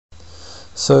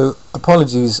So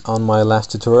apologies on my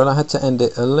last tutorial, I had to end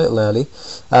it a little early,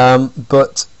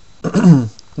 but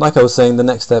like I was saying, the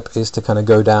next step is to kind of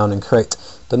go down and create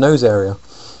the nose area.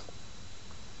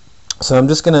 So I'm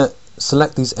just going to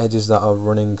select these edges that are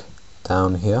running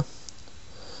down here,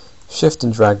 shift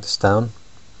and drag this down,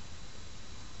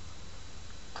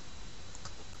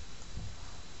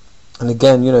 and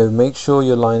again, you know, make sure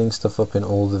you're lining stuff up in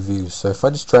all the views. So if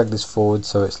I just drag this forward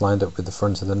so it's lined up with the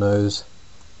front of the nose,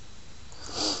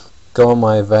 go on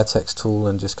my vertex tool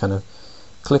and just kind of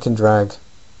click and drag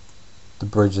the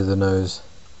bridge of the nose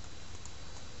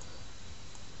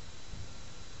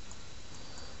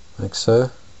like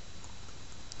so,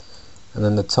 and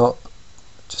then the top,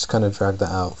 just kind of drag that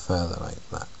out further like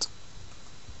that.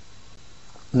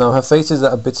 Now her face is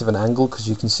at a bit of an angle because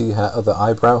you can see her other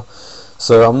eyebrow,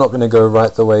 so I'm not going to go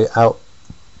right the way out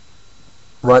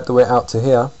to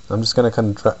here. I'm just going to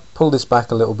kind of pull this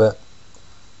back a little bit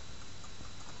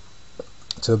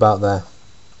to about there.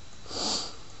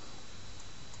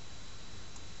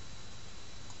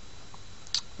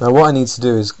 Now what I need to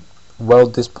do is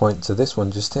weld this point to this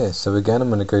one just here. So again, I'm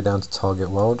going to go down to target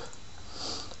weld,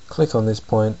 click on this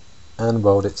point and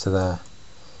weld it to there,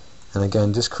 and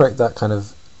again just create that kind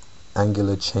of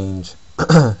angular change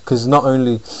because not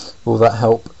only will that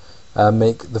help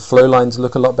make the flow lines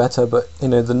look a lot better, but you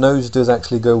know, the nose does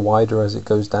actually go wider as it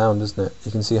goes down, doesn't it?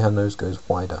 You can see how nose goes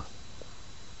wider.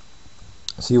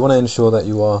 So you want to ensure that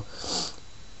you are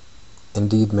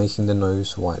indeed making the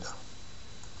nose wider.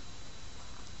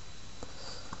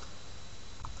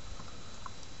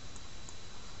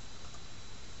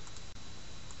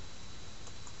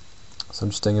 So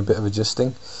I'm just doing a bit of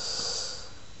adjusting.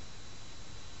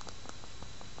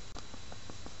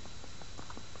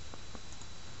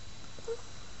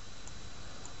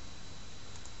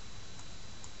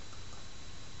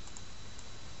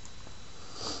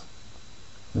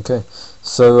 Okay,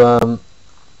 so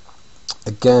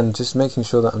again, just making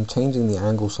sure that I'm changing the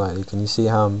angle slightly. Can you see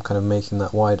how I'm kind of making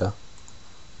that wider?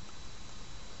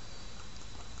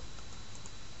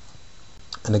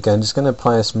 And again, just going to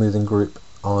apply a smoothing group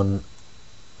on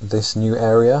this new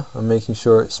area. I'm making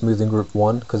sure it's smoothing group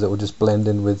 1 because it will just blend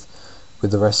in with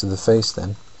the rest of the face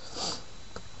then.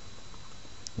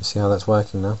 You see how that's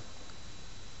working now?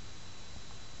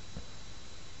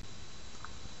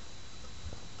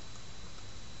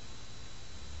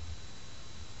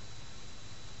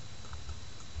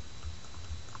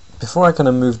 Before I kind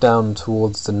of move down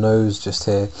towards the nose just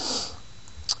here,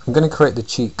 I'm going to create the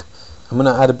cheek. I'm going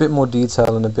to add a bit more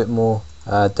detail and a bit more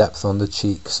depth on the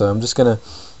cheek. So I'm just going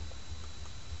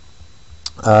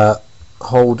to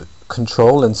hold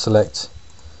control and select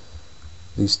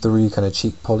these 3 kind of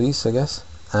cheek polys, I guess,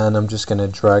 and I'm just going to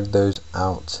drag those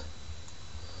out.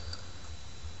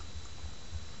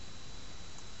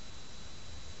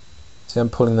 See, I'm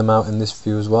pulling them out in this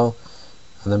view as well,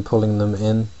 and then pulling them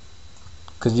in,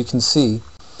 because you can see.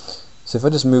 So if I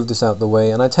just move this out the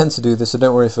way, and I tend to do this, so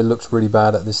don't worry if it looks really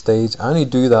bad at this stage. I only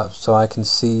do that so I can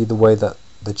see the way that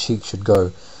the cheek should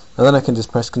go, and then I can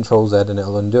just press Ctrl Z and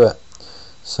it'll undo it.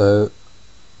 So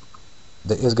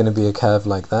there is going to be a curve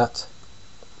like that.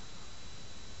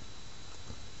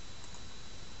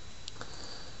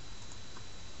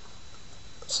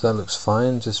 So that looks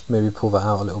fine. Just maybe pull that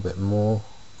out a little bit more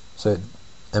so it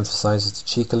emphasizes the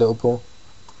cheek a little more.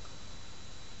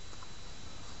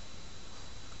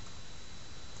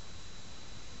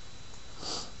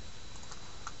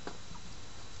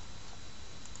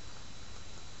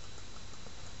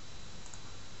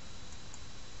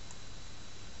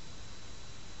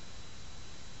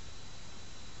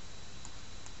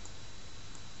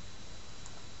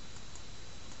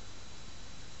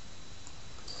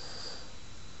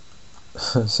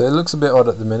 So it looks a bit odd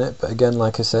at the minute, but again,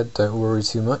 like I said, don't worry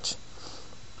too much.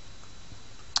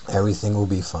 Everything will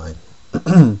be fine.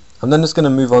 I'm then just going to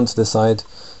move on to the side,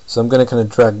 so I'm going to kind of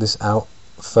drag this out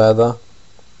further.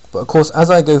 But of course, as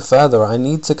I go further, I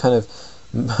need to kind of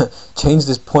change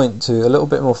this point to a little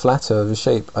bit more flatter of a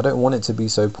shape. I don't want it to be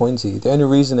so pointy. The only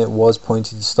reason it was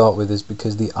pointy to start with is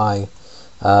because the eye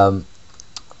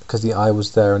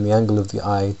was there, and the angle of the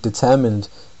eye determined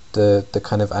the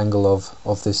kind of angle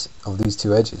of these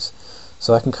 2 edges.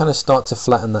 So I can kind of start to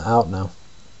flatten that out now,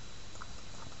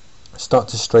 start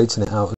to straighten it out